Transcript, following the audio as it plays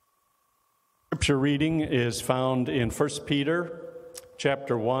Scripture reading is found in 1 Peter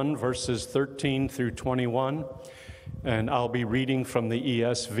chapter 1, verses 13 through 21, and I'll be reading from the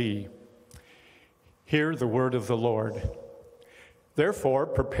ESV. Hear the word of the Lord. Therefore,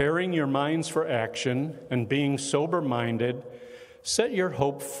 preparing your minds for action and being sober-minded, set your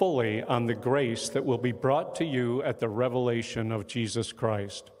hope fully on the grace that will be brought to you at the revelation of Jesus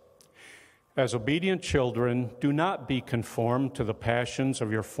Christ. As obedient children, do not be conformed to the passions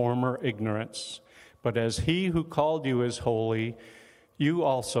of your former ignorance, but as he who called you is holy, you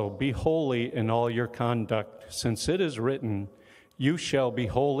also be holy in all your conduct, since it is written, "You shall be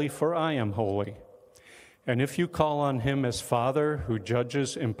holy, for I am holy." And if you call on him as Father, who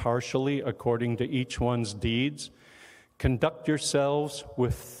judges impartially according to each one's deeds, conduct yourselves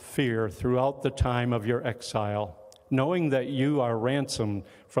with fear throughout the time of your exile, knowing that you are ransomed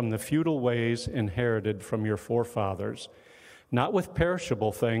from the futile ways inherited from your forefathers, not with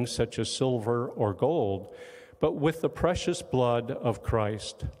perishable things such as silver or gold, but with the precious blood of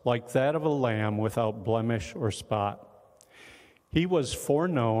Christ, like that of a lamb without blemish or spot. He was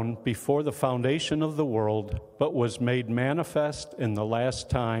foreknown before the foundation of the world, but was made manifest in the last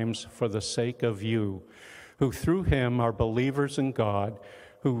times for the sake of you, who through him are believers in God,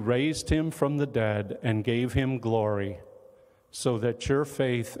 who raised him from the dead and gave him glory, so that your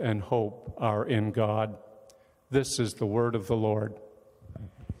faith and hope are in God. This is the word of the Lord.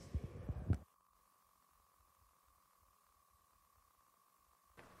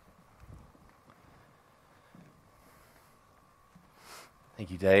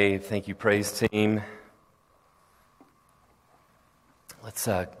 Thank you, Dave. Thank you, praise team. Let's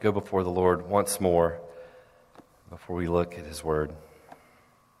go before the Lord once more before we look at his word.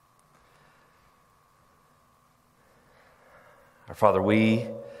 Our Father, we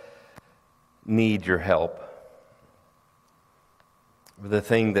need your help. The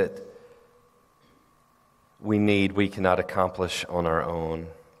thing that we need, we cannot accomplish on our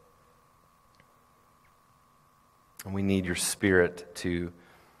own. And we need your Spirit to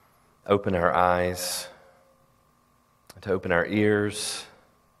open our eyes, to open our ears.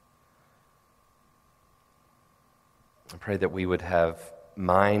 I pray that we would have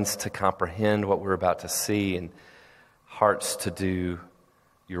minds to comprehend what we're about to see and hearts to do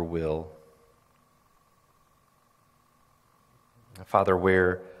your will. Father,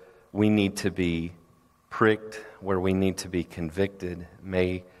 where we need to be pricked, where we need to be convicted,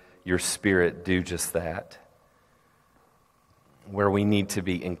 may your Spirit do just that. Where we need to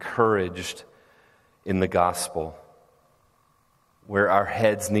be encouraged in the gospel, where our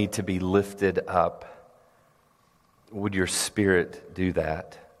heads need to be lifted up, would your Spirit do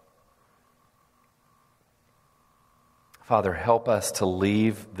that? Father, help us to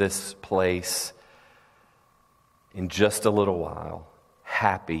leave this place in just a little while,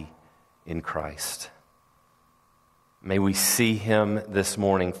 happy in Christ. May we see him this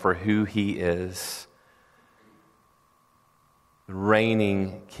morning for who he is, the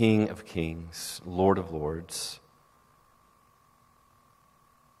reigning King of Kings, Lord of Lords.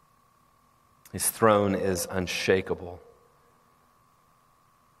 His throne is unshakable.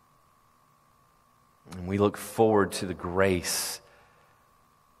 And we look forward to the grace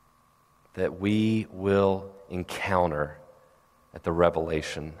that we will encounter at the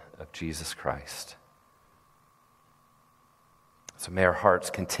revelation of Jesus Christ. So may our hearts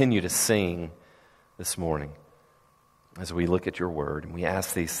continue to sing this morning as we look at your word. And we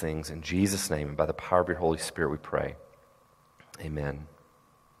ask these things in Jesus' name, and by the power of your Holy Spirit we pray. Amen.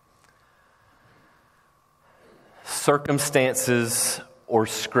 Circumstances or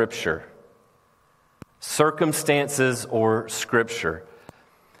Scripture. Circumstances or Scripture.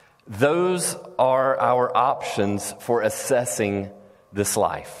 Those are our options for assessing this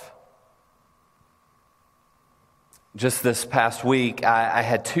life. Just this past week, I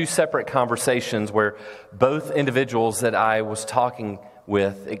had two separate conversations where both individuals that I was talking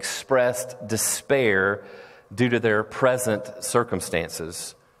with expressed despair due to their present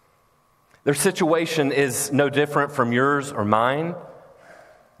circumstances. Their situation is no different from yours or mine.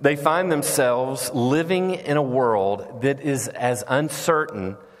 They find themselves living in a world that is as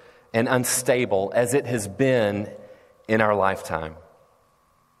uncertain and unstable as it has been in our lifetime.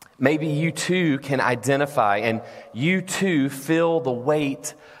 Maybe you too can identify and you too feel the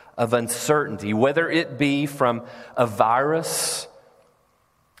weight of uncertainty, whether it be from a virus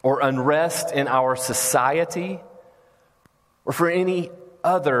or unrest in our society or for any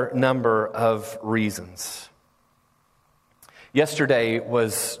other number of reasons. Yesterday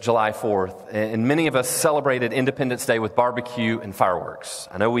was July 4th, and many of us celebrated Independence Day with barbecue and fireworks.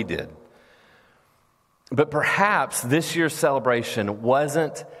 I know we did. But perhaps this year's celebration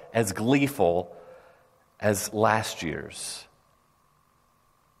wasn't as gleeful as last year's.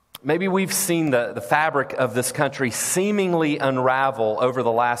 Maybe we've seen the fabric of this country seemingly unravel over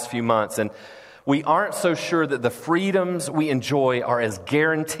the last few months, and we aren't so sure that the freedoms we enjoy are as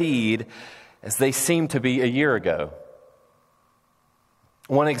guaranteed as they seemed to be a year ago.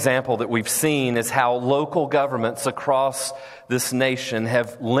 One example that we've seen is how local governments across this nation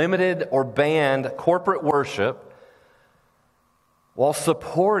have limited or banned corporate worship while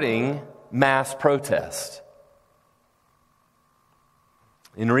supporting mass protest.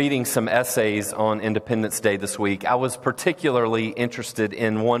 In reading some essays on Independence Day this week, I was particularly interested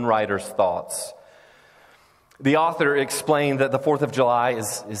in one writer's thoughts. The author explained that the 4th of July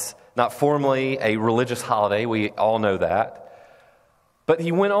is not formally a religious holiday. We all know that. But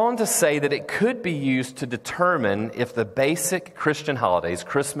he went on to say that it could be used to determine if the basic Christian holidays,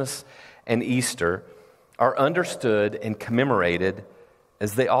 Christmas and Easter, are understood and commemorated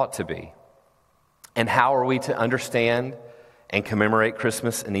as they ought to be. And how are we to understand and commemorate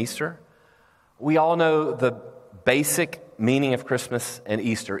Christmas and Easter? We all know the basic meaning of Christmas and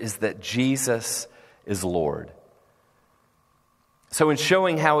Easter is that Jesus is Lord. So in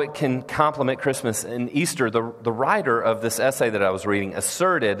showing how it can complement Christmas and Easter, the writer of this essay that I was reading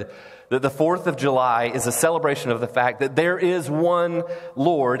asserted that the 4th of July is a celebration of the fact that there is one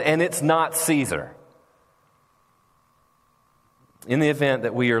Lord and it's not Caesar. In the event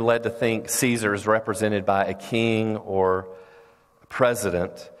that we are led to think Caesar is represented by a king or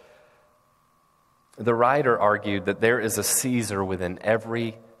president, the writer argued that there is a Caesar within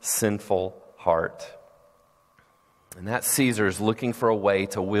every sinful heart. And that Caesar is looking for a way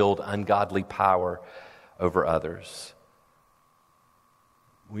to wield ungodly power over others.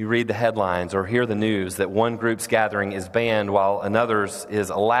 We read the headlines or hear the news that one group's gathering is banned while another's is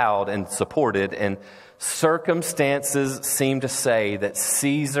allowed and supported, and circumstances seem to say that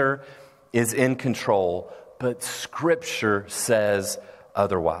Caesar is in control, but Scripture says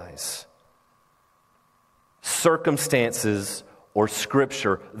otherwise. Circumstances or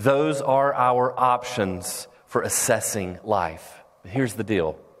Scripture, those are our options for assessing life. But here's the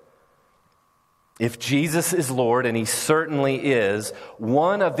deal. If Jesus is Lord, and He certainly is,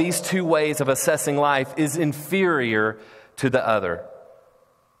 one of these two ways of assessing life is inferior to the other.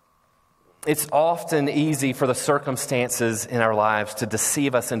 It's often easy for the circumstances in our lives to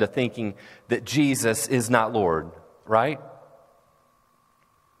deceive us into thinking that Jesus is not Lord, right?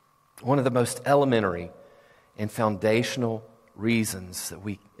 One of the most elementary and foundational reasons that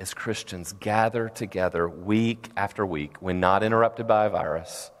we as Christians gather together week after week when not interrupted by a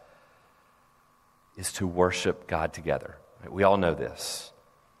virus is to worship God together. We all know this.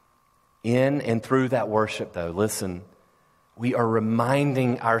 In and through that worship, though, listen, we are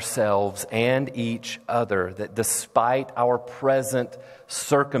reminding ourselves and each other that despite our present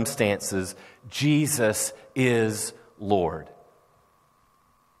circumstances, Jesus is Lord.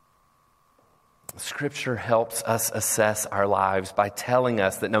 Scripture helps us assess our lives by telling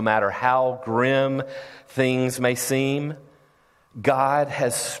us that no matter how grim things may seem, God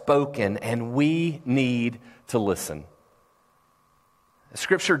has spoken and we need to listen.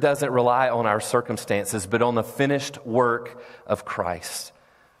 Scripture doesn't rely on our circumstances, but on the finished work of Christ.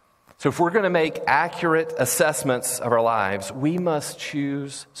 So if we're going to make accurate assessments of our lives, we must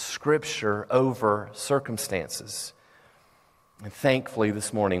choose Scripture over circumstances. And thankfully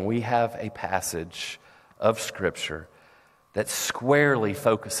this morning we have a passage of Scripture that squarely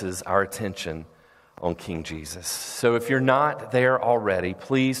focuses our attention on King Jesus. So if you're not there already,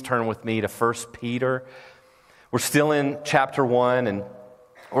 please turn with me to 1 Peter. We're still in chapter 1, and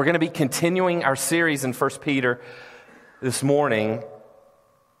we're going to be continuing our series in 1 Peter this morning,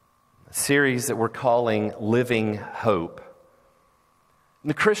 a series that we're calling Living Hope.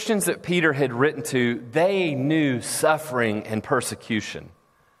 The Christians that Peter had written to, they knew suffering and persecution.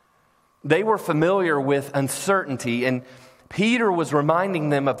 They were familiar with uncertainty, and Peter was reminding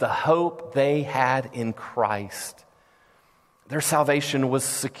them of the hope they had in Christ. Their salvation was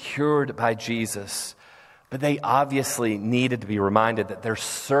secured by Jesus, but they obviously needed to be reminded that their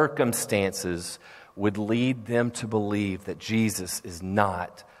circumstances would lead them to believe that Jesus is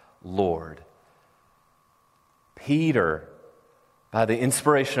not Lord. Peter, by the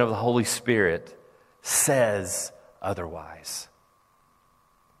inspiration of the Holy Spirit, says otherwise.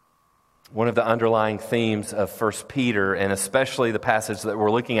 One of the underlying themes of 1 Peter, and especially the passage that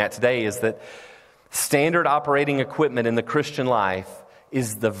we're looking at today, is that standard operating equipment in the Christian life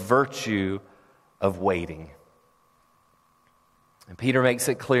is the virtue of waiting. And Peter makes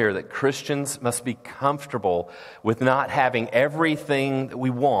it clear that Christians must be comfortable with not having everything that we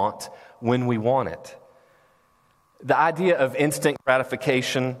want when we want it. The idea of instant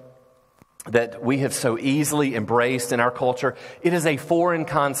gratification that we have so easily embraced in our culture, it is a foreign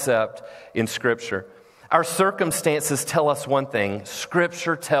concept in Scripture. Our circumstances tell us one thing,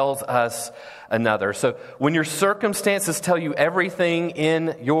 Scripture tells us another. So when your circumstances tell you everything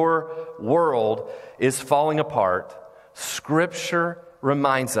in your world is falling apart, Scripture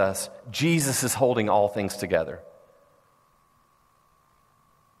reminds us Jesus is holding all things together.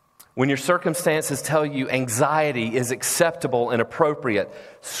 When your circumstances tell you anxiety is acceptable and appropriate,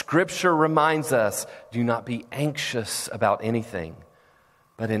 Scripture reminds us, do not be anxious about anything,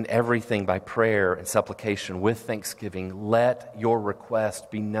 but in everything by prayer and supplication with thanksgiving, let your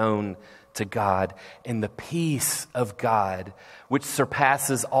request be known to God, and the peace of God, which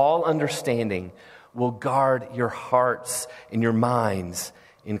surpasses all understanding, will guard your hearts and your minds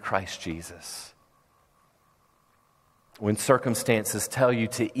in Christ Jesus. When circumstances tell you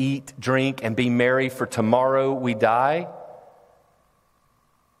to eat, drink, and be merry, for tomorrow we die,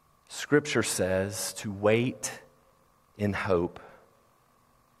 Scripture says to wait in hope,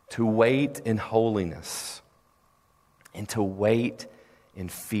 to wait in holiness, and to wait in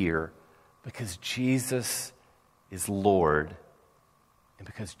fear, because Jesus is Lord, and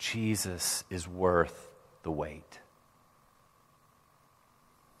because Jesus is worth the wait.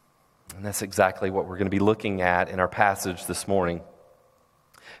 And that's exactly what we're going to be looking at in our passage this morning.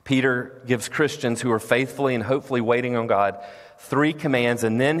 Peter gives Christians who are faithfully and hopefully waiting on God 3 commands,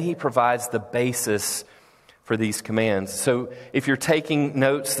 and then he provides the basis for these commands. So if you're taking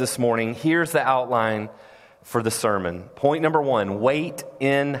notes this morning, here's the outline for the sermon. Point number 1, wait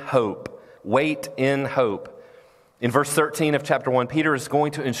in hope. Wait in hope. In verse 13 of chapter 1, Peter is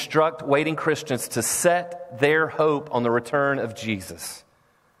going to instruct waiting Christians to set their hope on the return of Jesus.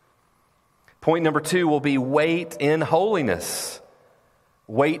 Point number 2 will be wait in holiness.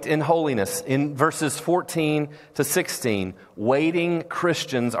 Wait in holiness. In verses 14 to 16, waiting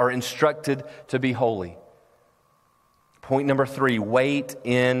Christians are instructed to be holy. Point number 3, wait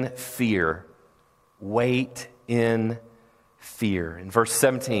in fear. Wait in fear. In verse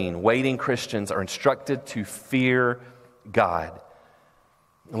 17, waiting Christians are instructed to fear God.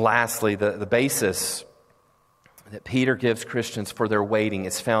 And lastly, the basis that Peter gives Christians for their waiting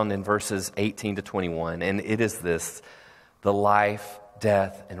is found in verses 18 to 21. And it is this, the life,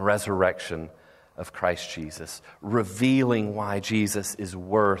 death, and resurrection of Christ Jesus, revealing why Jesus is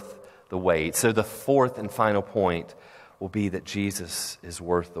worth the wait. So the fourth and final point will be that Jesus is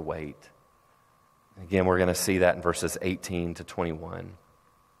worth the wait. Again, we're going to see that in verses 18 to 21.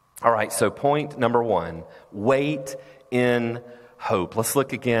 All right, so point number 1, wait in hope. Let's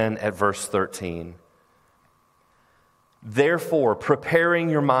look again at verse 13. Therefore, preparing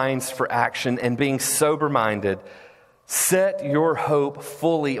your minds for action and being sober-minded, set your hope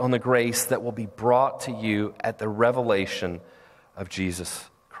fully on the grace that will be brought to you at the revelation of Jesus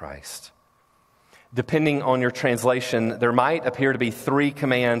Christ. Depending on your translation, there might appear to be 3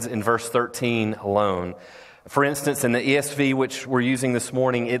 commands in verse 13 alone. For instance, in the ESV, which we're using this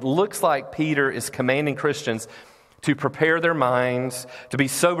morning, it looks like Peter is commanding Christians to prepare their minds, to be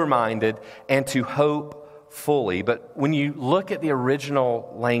sober-minded, and to hope fully. But when you look at the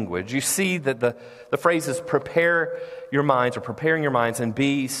original language, you see that the phrases prepare your minds, or preparing your minds, and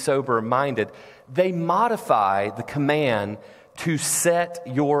be sober-minded, they modify the command to set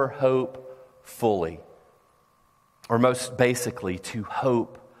your hope fully, or most basically, to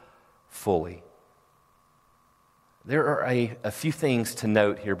hope fully. There are a few things to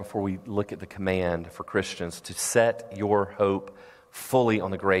note here before we look at the command for Christians to set your hope fully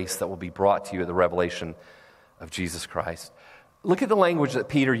on the grace that will be brought to you at the revelation of Jesus Christ. Look at the language that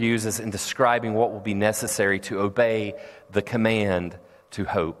Peter uses in describing what will be necessary to obey the command to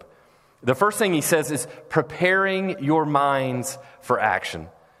hope. The first thing he says is preparing your minds for action.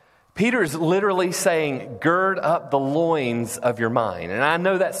 Peter is literally saying, gird up the loins of your mind. And I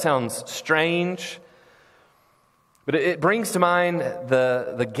know that sounds strange, but it brings to mind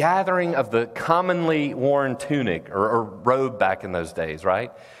the gathering of the commonly worn tunic or robe back in those days,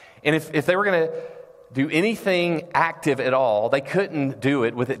 right? And if they were going to do anything active at all, they couldn't do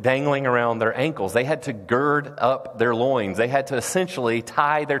it with it dangling around their ankles. They had to gird up their loins. They had to essentially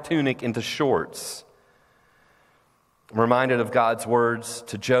tie their tunic into shorts. I'm reminded of God's words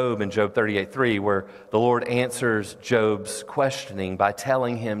to Job in Job 38:3, where the Lord answers Job's questioning by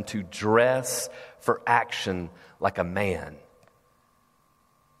telling him to dress for action like a man.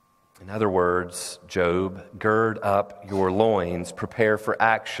 In other words, Job, gird up your loins, prepare for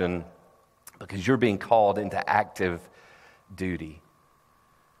action, because you're being called into active duty.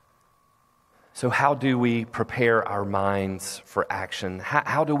 So how do we prepare our minds for action?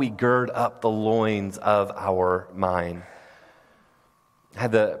 How do we gird up the loins of our mind? I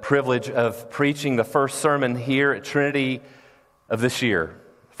had the privilege of preaching the first sermon here at Trinity of this year,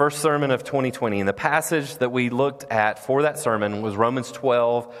 first sermon of 2020. And the passage that we looked at for that sermon was Romans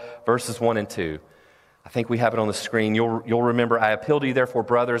 12, verses 1 and 2. I think we have it on the screen. You'll remember, I appeal to you, therefore,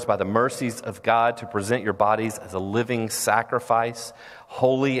 brothers, by the mercies of God, to present your bodies as a living sacrifice,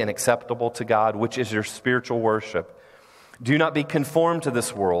 holy and acceptable to God, which is your spiritual worship. Do not be conformed to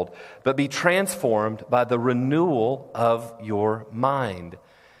this world, but be transformed by the renewal of your mind,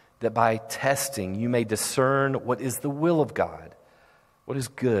 that by testing you may discern what is the will of God, what is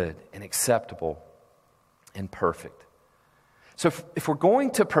good and acceptable and perfect. So if we're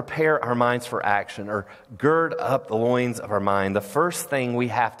going to prepare our minds for action or gird up the loins of our mind, the first thing we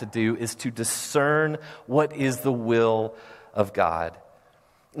have to do is to discern what is the will of God.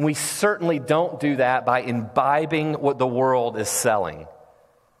 And we certainly don't do that by imbibing what the world is selling.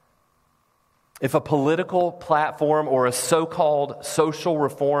 If a political platform or a so-called social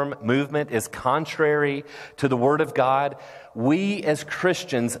reform movement is contrary to the Word of God, we as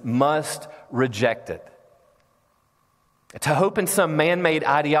Christians must reject it. To hope in some man-made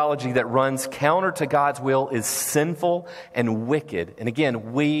ideology that runs counter to God's will is sinful and wicked. And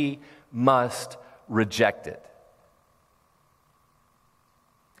again, we must reject it.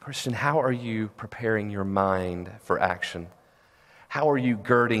 Christian, how are you preparing your mind for action? How are you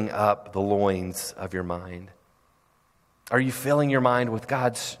girding up the loins of your mind? Are you filling your mind with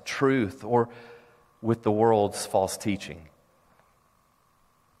God's truth or with the world's false teaching?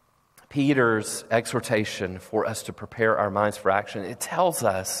 Peter's exhortation for us to prepare our minds for action, it tells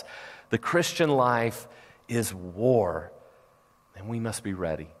us the Christian life is war, and we must be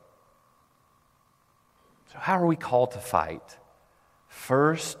ready. So how are we called to fight?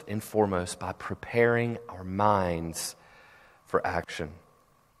 First and foremost, by preparing our minds for action.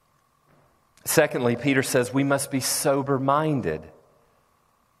 Secondly, Peter says we must be sober-minded.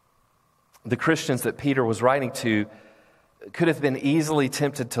 The Christians that Peter was writing to could have been easily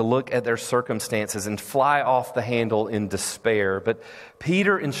tempted to look at their circumstances and fly off the handle in despair. But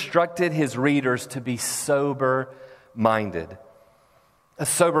Peter instructed his readers to be sober-minded. A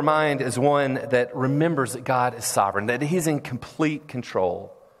sober mind is one that remembers that God is sovereign, that He's in complete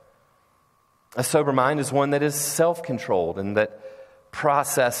control. A sober mind is one that is self-controlled and that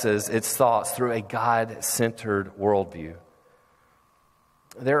processes its thoughts through a God-centered worldview.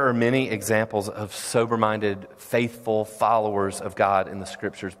 There are many examples of sober-minded, faithful followers of God in the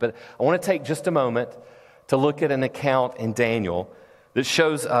Scriptures, but I want to take just a moment to look at an account in Daniel that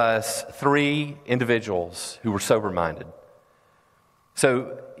shows us three individuals who were sober-minded.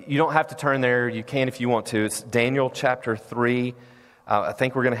 So you don't have to turn there. You can if you want to. It's Daniel chapter 3. I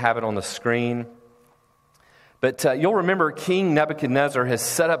think we're going to have it on the screen. But you'll remember King Nebuchadnezzar has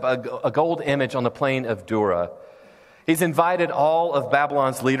set up a gold image on the plain of Dura. He's invited all of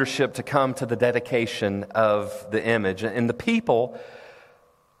Babylon's leadership to come to the dedication of the image. And the people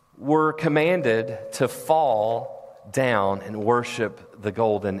were commanded to fall down and worship the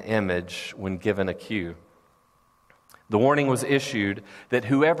golden image when given a cue. The warning was issued that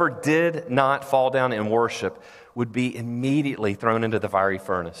whoever did not fall down and worship would be immediately thrown into the fiery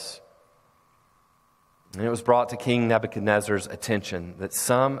furnace. And it was brought to King Nebuchadnezzar's attention that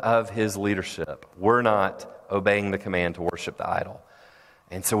some of his leadership were not obeying the command to worship the idol.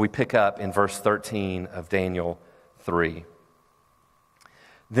 And so we pick up in verse 13 of Daniel 3.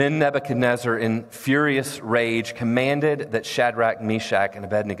 Then Nebuchadnezzar, in furious rage, commanded that Shadrach, Meshach, and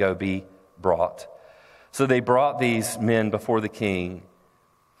Abednego be brought. So they brought these men before the king.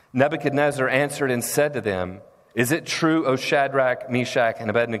 Nebuchadnezzar answered and said to them, "Is it true, O Shadrach, Meshach, and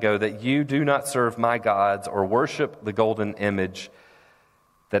Abednego, that you do not serve my gods or worship the golden image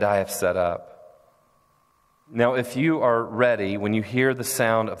that I have set up? Now, if you are ready, when you hear the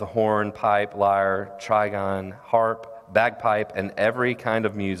sound of the horn, pipe, lyre, trigon, harp, bagpipe, and every kind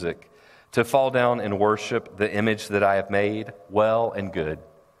of music, to fall down and worship the image that I have made, well and good.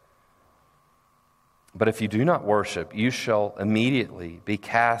 But if you do not worship, you shall immediately be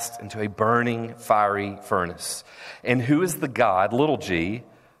cast into a burning, fiery furnace. And who is the God, little g,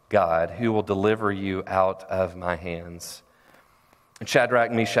 God, who will deliver you out of my hands?" And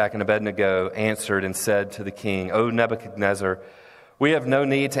Shadrach, Meshach, and Abednego answered and said to the king, "O Nebuchadnezzar, we have no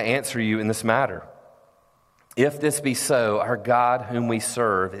need to answer you in this matter. If this be so, our God whom we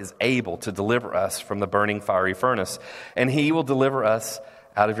serve is able to deliver us from the burning, fiery furnace, and He will deliver us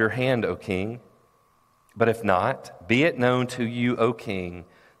out of your hand, O king. But if not, be it known to you, O king,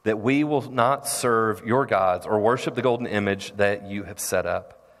 that we will not serve your gods or worship the golden image that you have set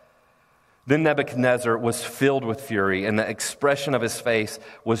up." Then Nebuchadnezzar was filled with fury, and the expression of his face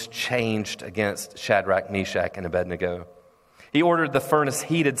was changed against Shadrach, Meshach, and Abednego. He ordered the furnace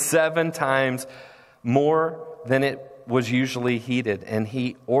heated 7 times more than it was usually heated, and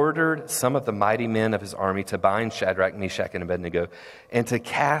he ordered some of the mighty men of his army to bind Shadrach, Meshach, and Abednego, and to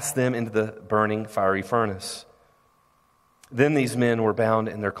cast them into the burning fiery furnace. Then these men were bound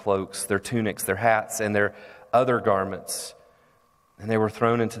in their cloaks, their tunics, their hats, and their other garments, and they were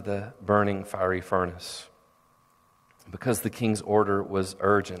thrown into the burning fiery furnace. Because the king's order was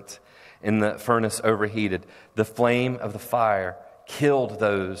urgent, and the furnace overheated, the flame of the fire killed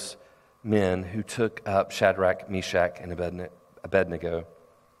those men who took up Shadrach, Meshach, and Abednego.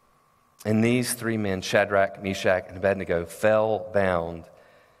 And these 3 men, Shadrach, Meshach, and Abednego, fell bound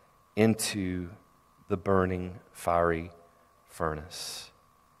into the burning fiery furnace.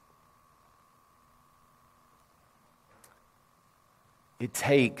 It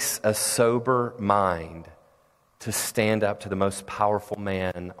takes a sober mind to stand up to the most powerful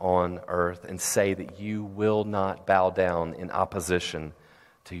man on earth and say that you will not bow down in opposition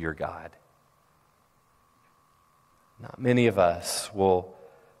to your God. Not many of us will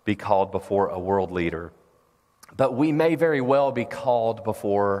be called before a world leader, but we may very well be called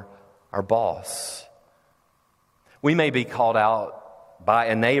before our boss. We may be called out by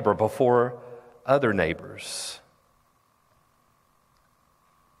a neighbor before other neighbors.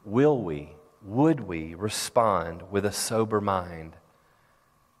 Would we respond with a sober mind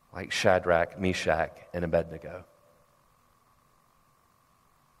like Shadrach, Meshach, and Abednego?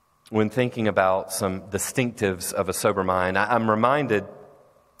 When thinking about some distinctives of a sober mind, I'm reminded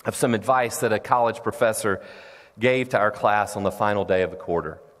of some advice that a college professor gave to our class on the final day of the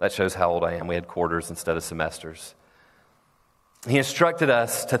quarter. That shows how old I am. We had quarters instead of semesters. He instructed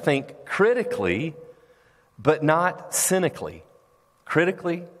us to think critically, but not cynically.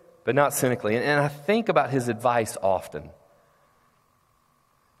 Critically, but not cynically. And I think about his advice often.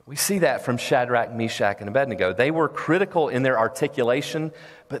 We see that from Shadrach, Meshach, and Abednego. They were critical in their articulation,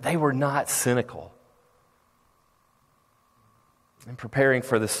 but they were not cynical. In preparing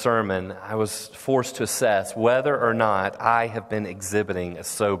for this sermon, I was forced to assess whether or not I have been exhibiting a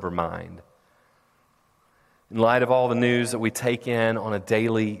sober mind. In light of all the news that we take in on a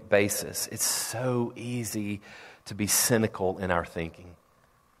daily basis, it's so easy to be cynical in our thinking.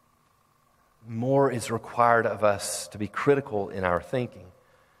 More is required of us to be critical in our thinking.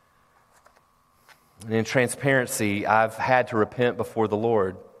 And in transparency, I've had to repent before the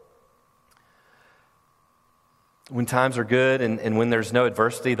Lord. When times are good and when there's no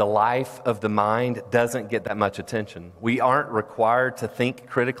adversity, the life of the mind doesn't get that much attention. We aren't required to think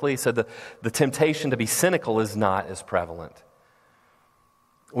critically, so the temptation to be cynical is not as prevalent.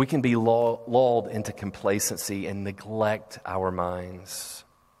 We can be lulled into complacency and neglect our minds.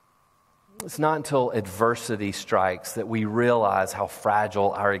 It's not until adversity strikes that we realize how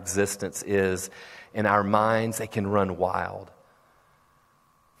fragile our existence is, and our minds, they can run wild.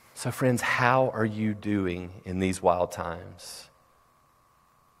 So friends, how are you doing in these wild times?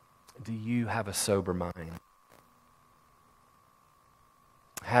 Do you have a sober mind?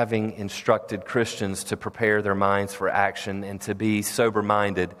 Having instructed Christians to prepare their minds for action and to be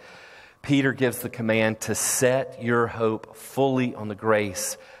sober-minded, Peter gives the command to set your hope fully on the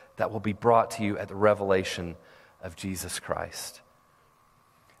grace that will be brought to you at the revelation of Jesus Christ.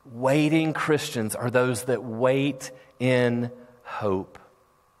 Waiting Christians are those that wait in hope.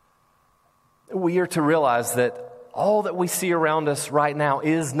 We are to realize that all that we see around us right now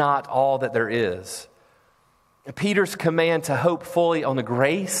is not all that there is. Peter's command to hope fully on the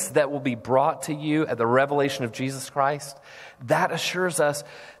grace that will be brought to you at the revelation of Jesus Christ, that assures us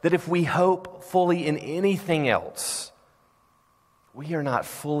that if we hope fully in anything else, we are not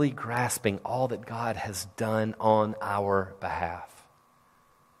fully grasping all that God has done on our behalf.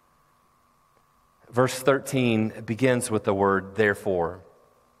 Verse 13 begins with the word therefore.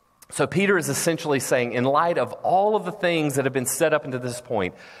 So Peter is essentially saying, in light of all of the things that have been set up into this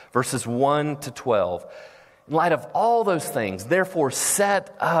point, verses 1 to 12, in light of all those things, therefore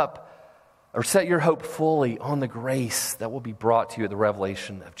set your hope fully on the grace that will be brought to you at the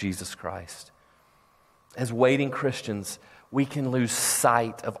revelation of Jesus Christ. As waiting Christians, we can lose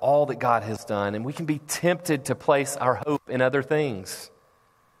sight of all that God has done, and we can be tempted to place our hope in other things.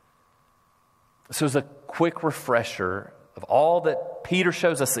 So as a quick refresher of all that Peter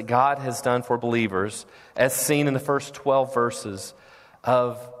shows us that God has done for believers, as seen in the first 12 verses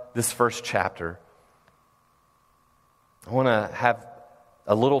of this first chapter, I want to have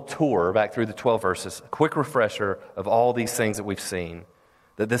a little tour back through the 12 verses, a quick refresher of all these things that we've seen,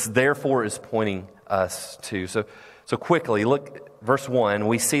 that this therefore is pointing us to. So So quickly, look at verse 1.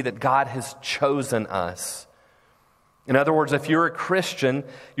 We see that God has chosen us. In other words, if you're a Christian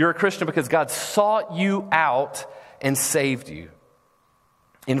because God sought you out and saved you.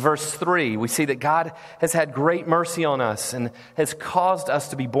 In verse 3, we see that God has had great mercy on us and has caused us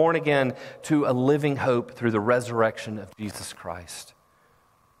to be born again to a living hope through the resurrection of Jesus Christ.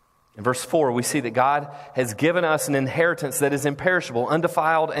 In verse 4, we see that God has given us an inheritance that is imperishable,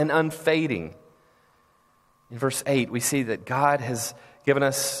 undefiled, and unfading. In verse 8, we see that God has given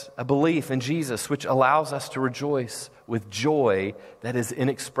us a belief in Jesus, which allows us to rejoice with joy that is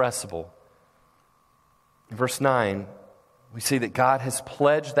inexpressible. In verse 9, we see that God has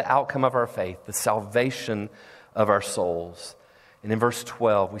pledged the outcome of our faith, the salvation of our souls. And in verse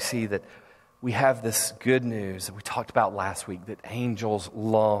 12, we see that we have this good news that we talked about last week that angels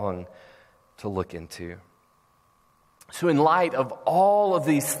long to look into. So in light of all of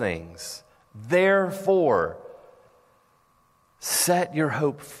these things, therefore, set your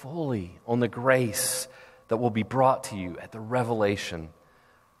hope fully on the grace that will be brought to you at the revelation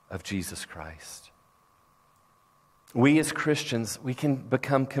of Jesus Christ. We as Christians, we can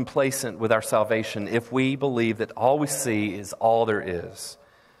become complacent with our salvation if we believe that all we see is all there is.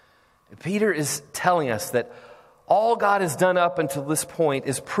 Peter is telling us that all God has done up until this point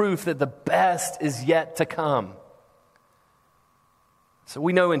is proof that the best is yet to come. So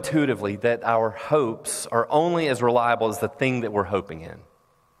we know intuitively that our hopes are only as reliable as the thing that we're hoping in.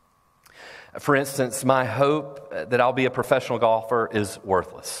 For instance, my hope that I'll be a professional golfer is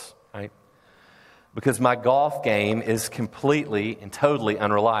worthless, right? Because my golf game is completely and totally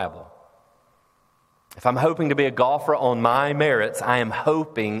unreliable. If I'm hoping to be a golfer on my merits, I am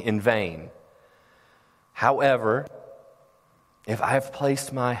hoping in vain. However, if I have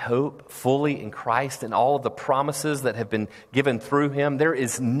placed my hope fully in Christ and all of the promises that have been given through Him, there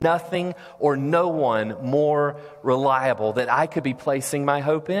is nothing or no one more reliable that I could be placing my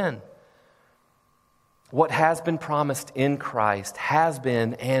hope in. What has been promised in Christ has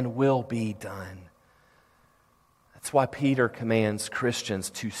been and will be done. That's why Peter commands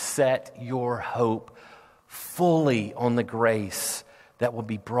Christians to set your hope fully on the grace that will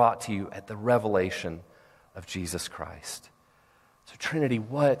be brought to you at the revelation of Jesus Christ. So Trinity,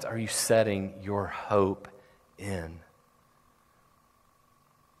 what are you setting your hope in?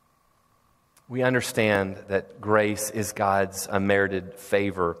 We understand that grace is God's unmerited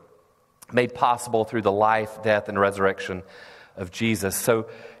favor made possible through the life, death, and resurrection of Jesus. So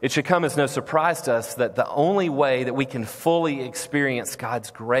it should come as no surprise to us that the only way that we can fully experience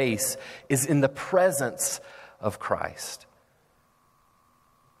God's grace is in the presence of Christ.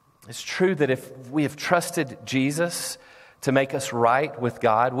 It's true that if we have trusted Jesus to make us right with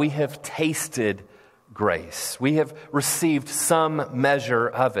God, we have tasted grace. We have received some measure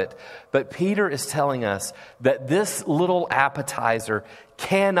of it. But Peter is telling us that this little appetizer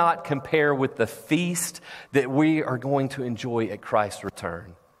cannot compare with the feast that we are going to enjoy at Christ's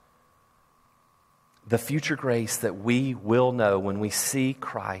return. The future grace that we will know when we see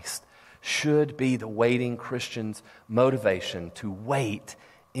Christ should be the waiting Christian's motivation to wait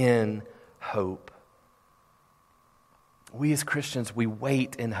in hope. We as Christians, we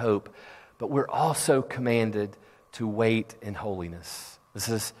wait in hope, but we're also commanded to wait in holiness. This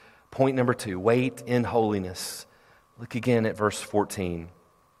is point number 2, wait in holiness. Look again at verse 14.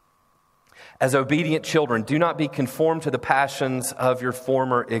 As obedient children, do not be conformed to the passions of your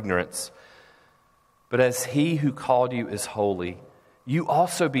former ignorance, but as He who called you is holy, you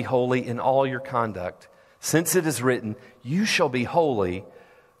also be holy in all your conduct, since it is written, you shall be holy,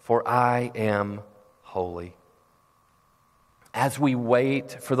 for I am holy. As we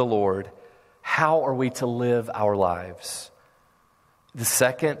wait for the Lord, how are we to live our lives? The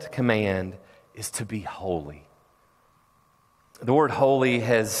second command is to be holy. The word holy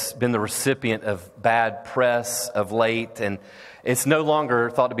has been the recipient of bad press of late, and it's no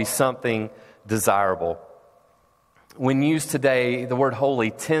longer thought to be something desirable. When used today, the word holy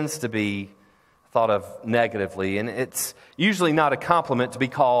tends to be thought of negatively, and it's usually not a compliment to be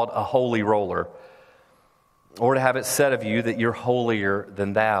called a holy roller, or to have it said of you that you're holier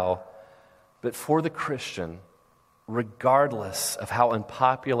than thou. But for the Christian, regardless of how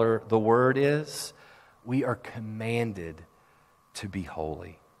unpopular the word is, we are commanded to be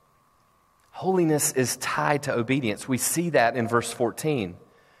holy. Holiness is tied to obedience. We see that in verse 14.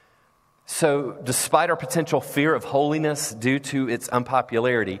 So, despite our potential fear of holiness due to its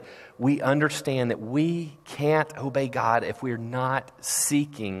unpopularity, we understand that we can't obey God if we're not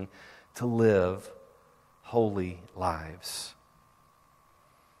seeking to live holy lives.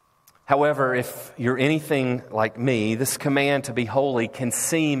 However, if you're anything like me, this command to be holy can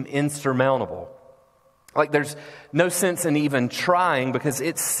seem insurmountable. Like there's no sense in even trying because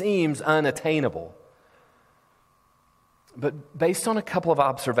it seems unattainable. But based on a couple of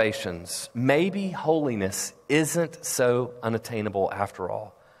observations, maybe holiness isn't so unattainable after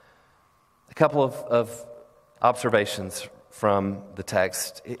all. A couple of observations from the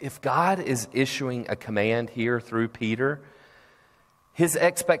text. If God is issuing a command here through Peter, his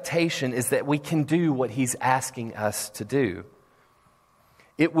expectation is that we can do what he's asking us to do.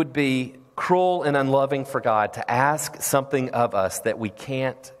 It would be cruel and unloving for God to ask something of us that we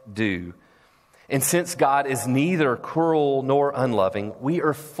can't do. And since God is neither cruel nor unloving, we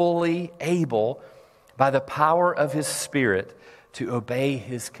are fully able, by the power of his Spirit, to obey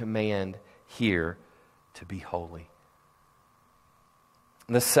his command here to be holy.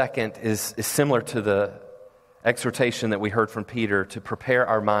 The second is similar to the exhortation that we heard from Peter to prepare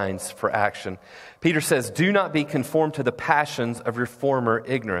our minds for action. Peter says, "Do not be conformed to the passions of your former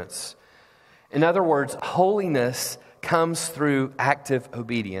ignorance." In other words, holiness comes through active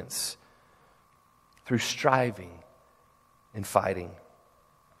obedience, through striving and fighting.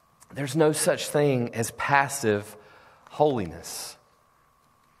 There's no such thing as passive holiness.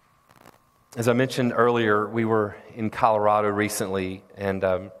 As I mentioned earlier, we were in Colorado recently,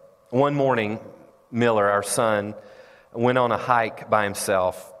 and one morning, Miller, our son, went on a hike by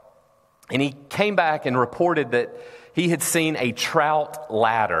himself, and he came back and reported that he had seen a trout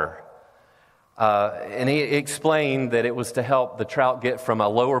ladder. And he explained that it was to help the trout get from a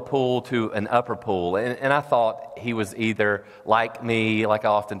lower pool to an upper pool. And I thought he was either like me, like I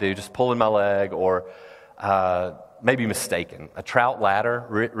often do, just pulling my leg, or maybe mistaken. A trout ladder,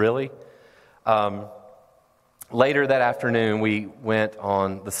 really? Later that afternoon, we went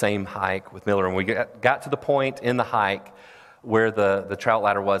on the same hike with Miller, and we got to the point in the hike where the trout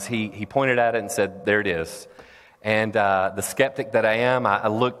ladder was. He pointed at it and said, "There it is." And the skeptic that I am, I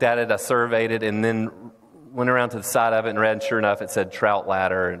looked at it, I surveyed it, and then went around to the side of it and read, and sure enough, it said trout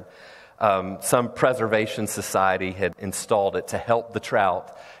ladder. And some preservation society had installed it to help the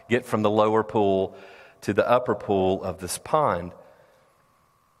trout get from the lower pool to the upper pool of this pond.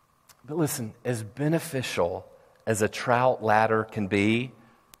 But listen, as beneficial as a trout ladder can be,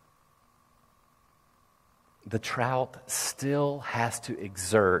 the trout still has to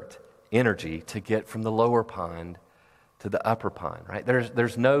exert energy to get from the lower pond to the upper pond, right?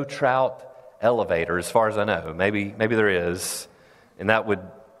 There's no trout elevator as far as I know. Maybe there is, and that would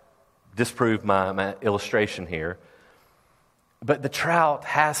disprove my illustration here. But the trout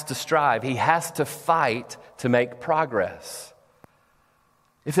has to strive. He has to fight to make progress.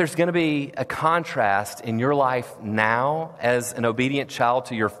 If there's going to be a contrast in your life now as an obedient child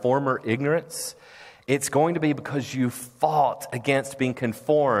to your former ignorance, it's going to be because you fought against being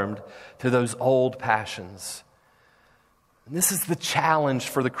conformed to those old passions. And this is the challenge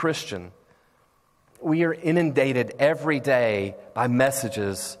for the Christian. We are inundated every day by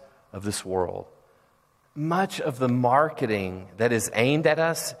messages of this world. Much of the marketing that is aimed at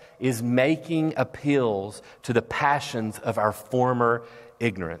us is making appeals to the passions of our former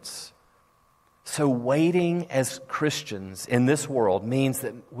ignorance. So waiting as Christians in this world means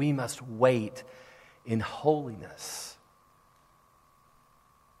that we must wait in holiness.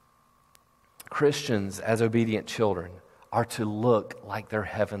 Christians, as obedient children, are to look like their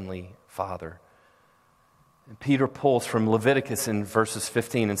heavenly Father. And Peter pulls from Leviticus in verses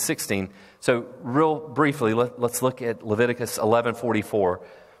 15 and 16. So real briefly, let's look at Leviticus 11:44,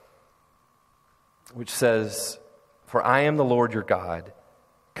 which says, "For I am the Lord your God.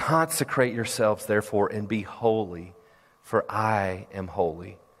 Consecrate yourselves, therefore, and be holy, for I am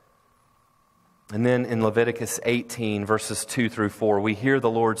holy." And then in Leviticus 18, verses 2 through 4, we hear the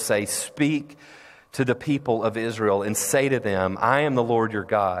Lord say, "Speak to the people of Israel and say to them, I am the Lord your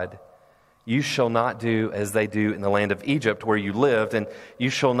God. You shall not do as they do in the land of Egypt where you lived, and you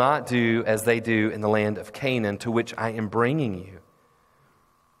shall not do as they do in the land of Canaan to which I am bringing you.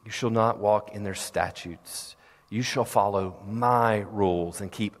 You shall not walk in their statutes. You shall follow my rules and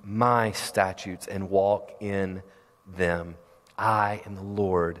keep my statutes and walk in them. I am the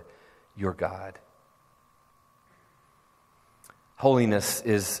Lord your God." Holiness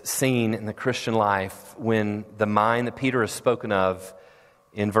is seen in the Christian life when the mind that Peter has spoken of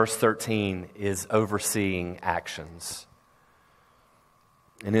in verse 13 is overseeing actions.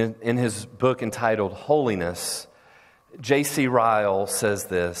 And in his book entitled Holiness, J.C. Ryle says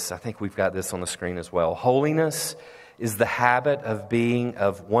this. I think we've got this on the screen as well. "Holiness is the habit of being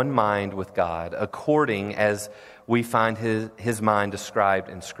of one mind with God, according as we find his mind described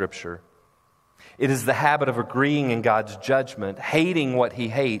in Scripture. It is the habit of agreeing in God's judgment, hating what he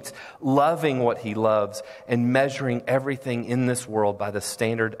hates, loving what he loves, and measuring everything in this world by the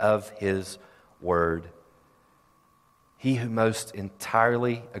standard of his word." he who most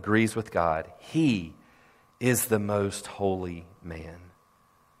entirely agrees with God, he is the most holy man.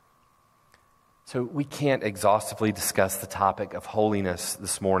 So we can't exhaustively discuss the topic of holiness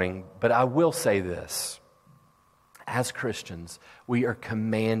this morning, but I will say this. As Christians, we are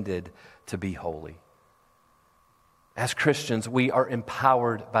commanded to be holy. As Christians, we are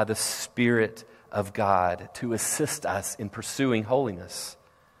empowered by the Spirit of God to assist us in pursuing holiness.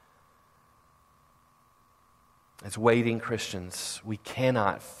 As waiting Christians, we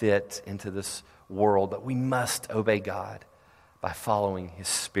cannot fit into this world, but we must obey God by following His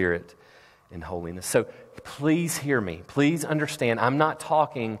Spirit in holiness. So please hear me. Please understand, I'm not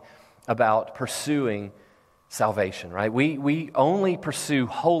talking about pursuing salvation, right? We only pursue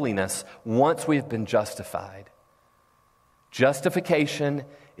holiness once we've been justified. Justification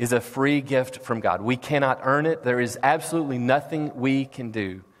is a free gift from God. We cannot earn it. There is absolutely nothing we can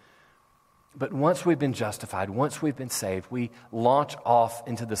do. But once we've been justified, once we've been saved, we launch off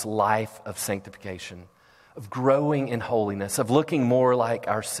into this life of sanctification, of growing in holiness, of looking more like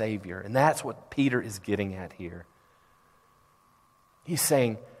our Savior. And that's what Peter is getting at here. He's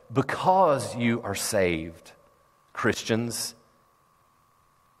saying, because you are saved, Christians,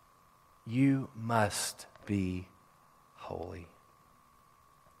 you must be holy.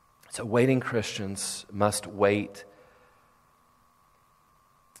 So waiting Christians must wait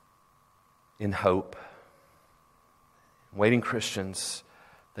in hope. Waiting Christians,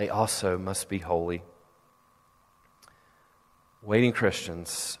 they also must be holy. Waiting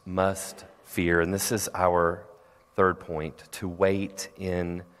Christians must fear, and this is our third point, to wait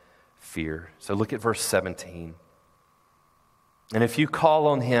in fear. So look at verse 17. And if you call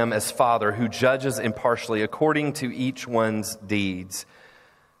on Him as Father who judges impartially according to each one's deeds,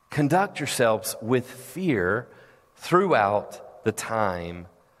 conduct yourselves with fear throughout the time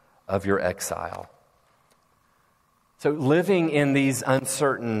of your exile. So living in these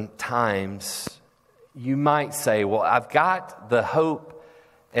uncertain times, you might say, well, I've got the hope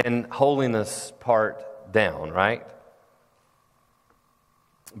and holiness part down, right?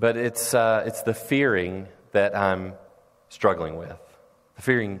 But it's the fearing that I'm struggling with. The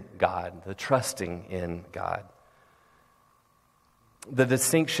fearing God, the trusting in God. The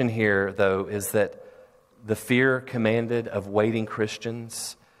distinction here, though, is that the fear commanded of waiting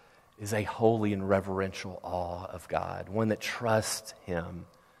Christians is a holy and reverential awe of God, one that trusts Him,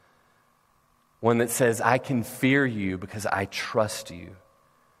 one that says, I can fear you because I trust you.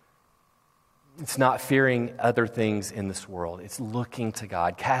 It's not fearing other things in this world. It's looking to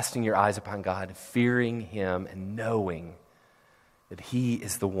God, casting your eyes upon God, fearing Him, and knowing that He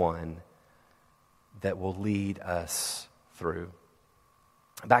is the one that will lead us through.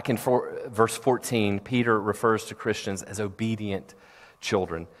 Back in verse 14, Peter refers to Christians as obedient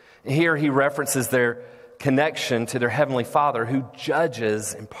children. Here he references their connection to their Heavenly Father who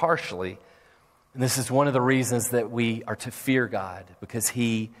judges impartially. And this is one of the reasons that we are to fear God, because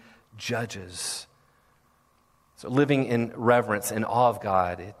He judges. So living in reverence and awe of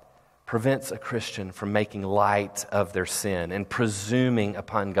God, it prevents a Christian from making light of their sin and presuming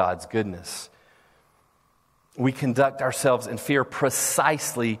upon God's goodness. We conduct ourselves in fear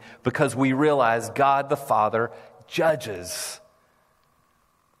precisely because we realize God the Father judges.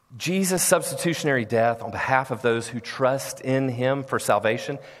 Jesus' substitutionary death on behalf of those who trust in Him for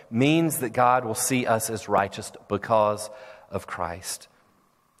salvation means that God will see us as righteous because of Christ.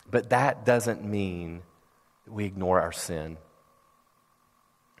 But that doesn't mean that we ignore our sin.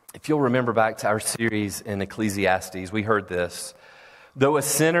 If you'll remember back to our series in Ecclesiastes, we heard this. Though a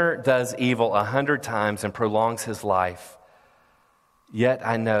sinner does evil 100 times and prolongs his life, yet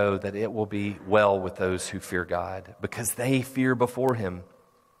I know that it will be well with those who fear God, because they fear before Him.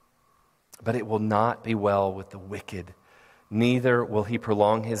 But it will not be well with the wicked. Neither will he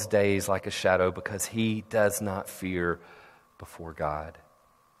prolong his days like a shadow, because he does not fear before God.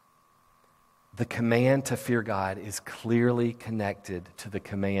 The command to fear God is clearly connected to the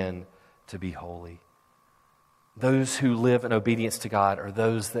command to be holy. Those who live in obedience to God are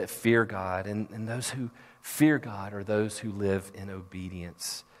those that fear God, and those who fear God are those who live in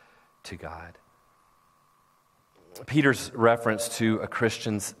obedience to God. Peter's reference to a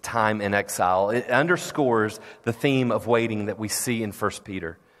Christian's time in exile, it underscores the theme of waiting that we see in 1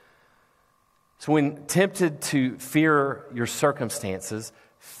 Peter. So when tempted to fear your circumstances,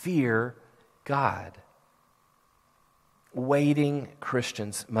 fear God. Waiting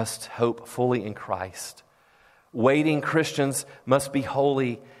Christians must hope fully in Christ. Waiting Christians must be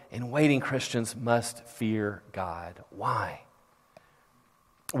holy, and waiting Christians must fear God. Why?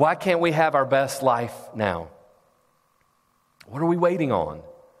 Why can't we have our best life now? What are we waiting on?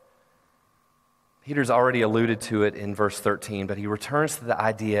 Peter's already alluded to it in verse 13, but he returns to the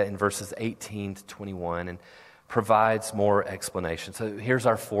idea in verses 18 to 21 and provides more explanation. So here's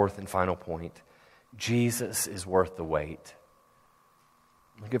our fourth and final point. Jesus is worth the wait.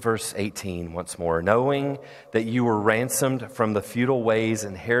 Look at verse 18 once more. Knowing that you were ransomed from the futile ways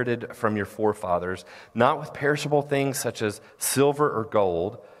inherited from your forefathers, not with perishable things such as silver or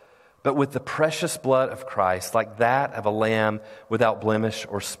gold, but with the precious blood of Christ, like that of a lamb without blemish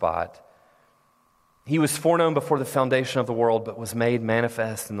or spot. He was foreknown before the foundation of the world, but was made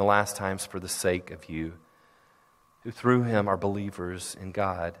manifest in the last times for the sake of you, who through him are believers in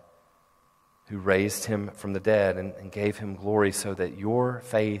God, who raised him from the dead and gave him glory, so that your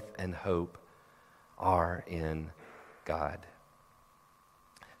faith and hope are in God.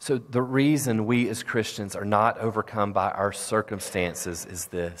 So the reason we as Christians are not overcome by our circumstances is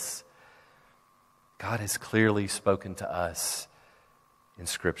this. God has clearly spoken to us in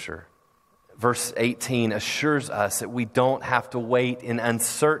Scripture. Verse 18 assures us that we don't have to wait in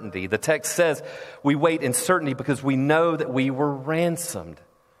uncertainty. The text says we wait in certainty because we know that we were ransomed.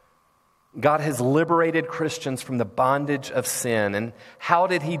 God has liberated Christians from the bondage of sin. And how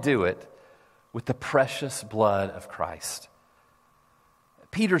did he do it? With the precious blood of Christ.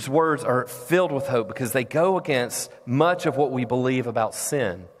 Peter's words are filled with hope because they go against much of what we believe about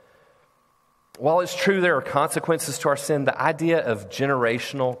sin. While it's true there are consequences to our sin, the idea of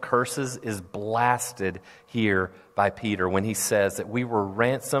generational curses is blasted here by Peter when he says that we were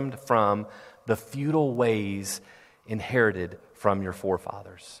ransomed from the futile ways inherited from your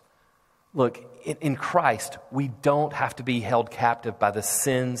forefathers. Look, in Christ, we don't have to be held captive by the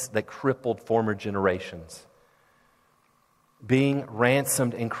sins that crippled former generations. Being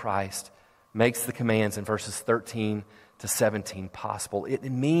ransomed in Christ makes the commands in verses 13 to 17 possible. It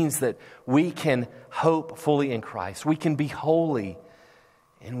means that we can hope fully in Christ. We can be holy,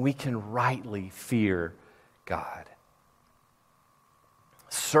 and we can rightly fear God.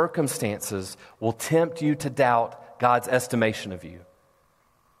 Circumstances will tempt you to doubt God's estimation of you.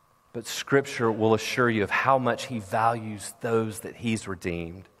 But Scripture will assure you of how much he values those that he's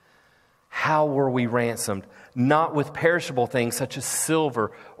redeemed. How were we ransomed? Not with perishable things such as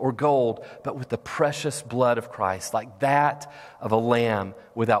silver or gold, but with the precious blood of Christ, like that of a lamb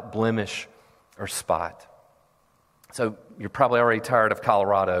without blemish or spot. So you're probably already tired of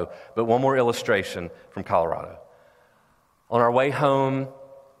Colorado, but one more illustration from Colorado. On our way home,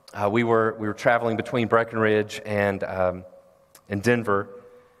 we were traveling between Breckenridge and Denver.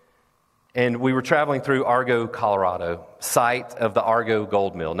 And we were traveling through Argo, Colorado, site of the Argo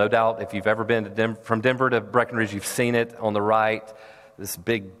Gold Mill. No doubt, if you've ever been to from Denver to Breckenridge, you've seen it on the right, this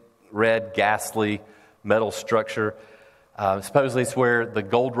big, red, ghastly metal structure. Supposedly it's where the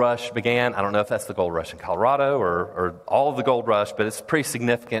gold rush began. I don't know if that's the gold rush in Colorado or all of the gold rush, but it's a pretty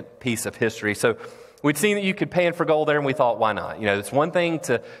significant piece of history. So we'd seen that you could pan for gold there, and we thought, why not? You know, it's one thing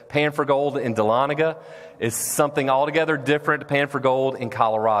to pan for gold in Dahlonega. It's something altogether different to pan for gold in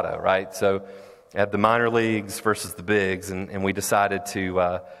Colorado, right? So you have the minor leagues versus the bigs, and we decided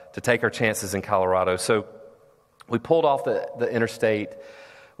to take our chances in Colorado. So we pulled off the interstate.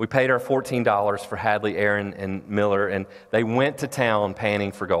 We paid our $14 for Hadley, Aaron, and Miller, and they went to town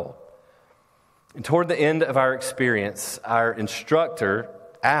panning for gold. And toward the end of our experience, our instructor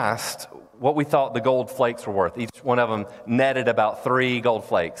asked what we thought the gold flakes were worth. Each one of them netted about 3 gold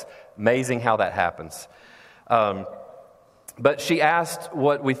flakes. Amazing how that happens. But she asked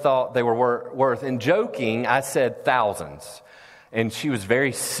what we thought they were worth. And joking, I said thousands. And she was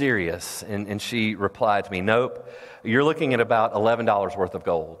very serious, and she replied to me, nope, you're looking at about $11 worth of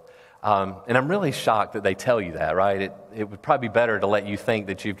gold. And I'm really shocked that they tell you that, right? It would probably be better to let you think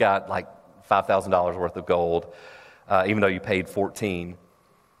that you've got like $5,000 worth of gold, even though you paid $14.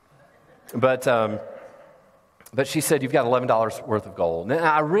 But she said, you've got $11 worth of gold. And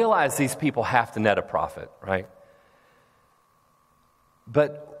I realize these people have to net a profit, right?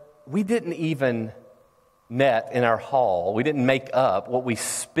 But we didn't even net in our haul. We didn't make up what we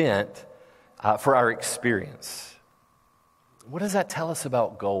spent for our experience. What does that tell us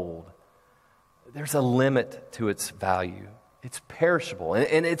about gold? There's a limit to its value. It's perishable,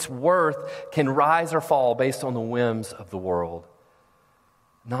 and its worth can rise or fall based on the whims of the world.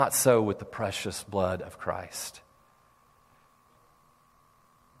 Not so with the precious blood of Christ.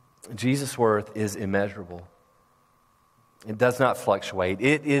 Jesus' worth is immeasurable. It does not fluctuate.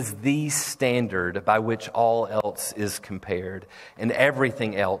 It is the standard by which all else is compared, and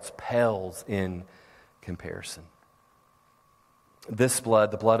everything else pales in comparison. This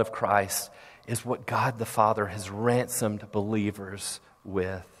blood, the blood of Christ, is what God the Father has ransomed believers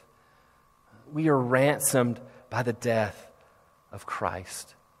with. We are ransomed by the death of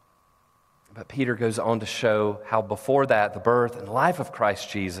Christ. But Peter goes on to show how before that, the birth and life of Christ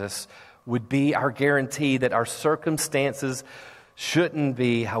Jesus would be our guarantee that our circumstances shouldn't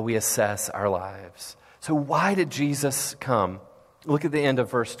be how we assess our lives. So why did Jesus come? Look at the end of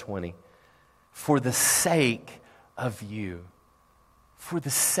verse 20. For the sake of you. For the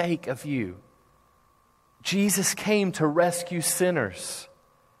sake of you. Jesus came to rescue sinners.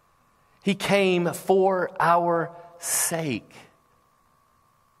 He came for our sake.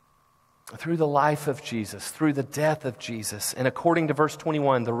 Through the life of Jesus, through the death of Jesus, and according to verse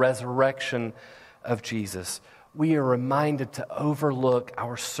 21, the resurrection of Jesus, we are reminded to overlook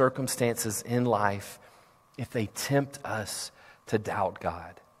our circumstances in life if they tempt us to doubt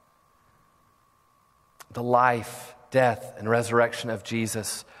God. The life, death, and resurrection of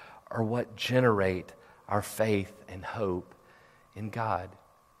Jesus are what generate our faith and hope in God.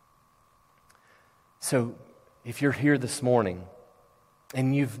 So, if you're here this morning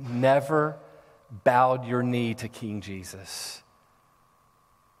and you've never bowed your knee to King Jesus,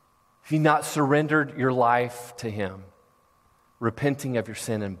 if you've not surrendered your life to Him, repenting of your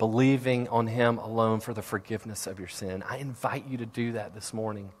sin and believing on Him alone for the forgiveness of your sin, I invite you to do that this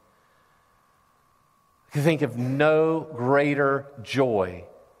morning. I can think of no greater joy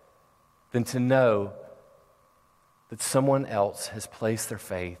than to know that someone else has placed their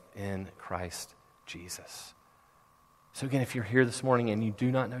faith in Christ Jesus. So again, if you're here this morning and you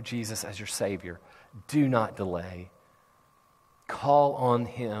do not know Jesus as your Savior, do not delay. Call on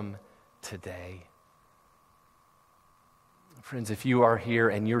Him today. Friends, if you are here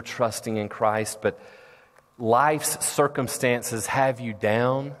and you're trusting in Christ, but life's circumstances have you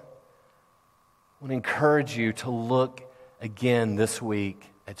down, I want to encourage you to look again this week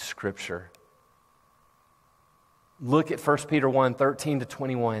at Scripture. Look at 1 Peter 1, 13 to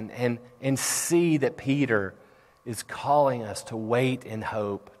 21, and see that Peter is calling us to wait in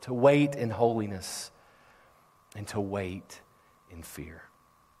hope, to wait in holiness, and to wait in fear.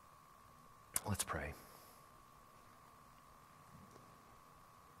 Let's pray.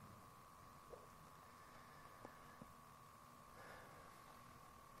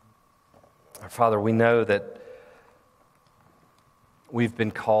 Our Father, we know that we've been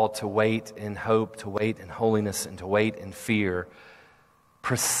called to wait in hope, to wait in holiness, and to wait in fear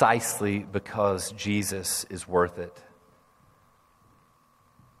precisely because Jesus is worth it.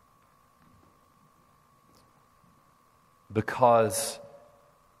 Because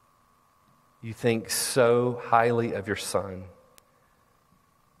you think so highly of your Son.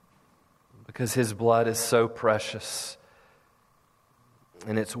 Because His blood is so precious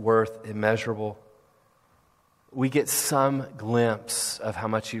and its worth immeasurable. We get some glimpse of how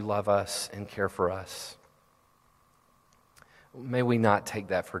much you love us and care for us. May we not take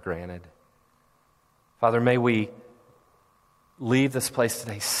that for granted. Father, may we leave this place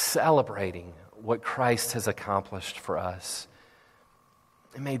today celebrating what Christ has accomplished for us.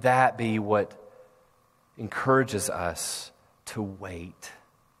 And may that be what encourages us to wait.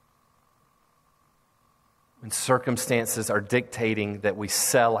 When circumstances are dictating that we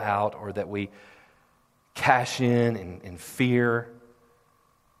sell out or that we cash in fear,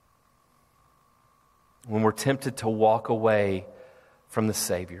 when we're tempted to walk away from the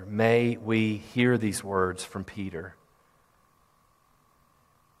Savior, may we hear these words from Peter.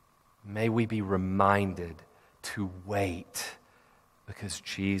 May we be reminded to wait because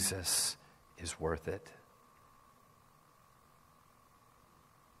Jesus is worth it.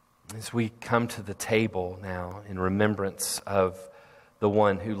 As we come to the table now in remembrance of the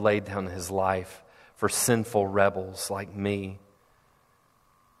one who laid down his life for sinful rebels like me,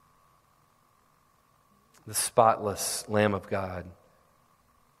 the spotless Lamb of God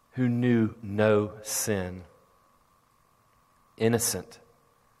who knew no sin, innocent,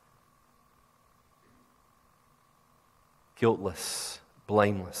 guiltless,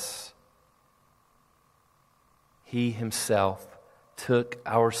 blameless. He Himself took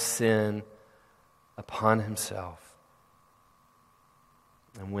our sin upon Himself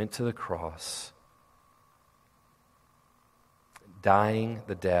and went to the cross, dying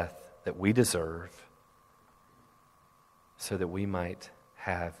the death that we deserve so that we might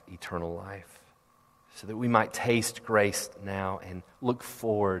have eternal life, so that we might taste grace now and look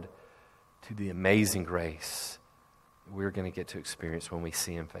forward to the amazing grace that we're going to get to experience when we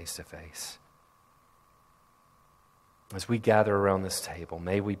see Him face to face. As we gather around this table,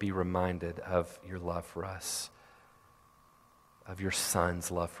 may we be reminded of your love for us, of your Son's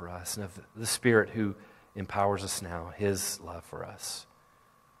love for us, and of the Spirit who empowers us now, His love for us.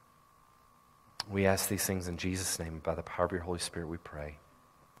 We ask these things in Jesus' name. By the power of your Holy Spirit we pray.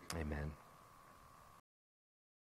 Amen.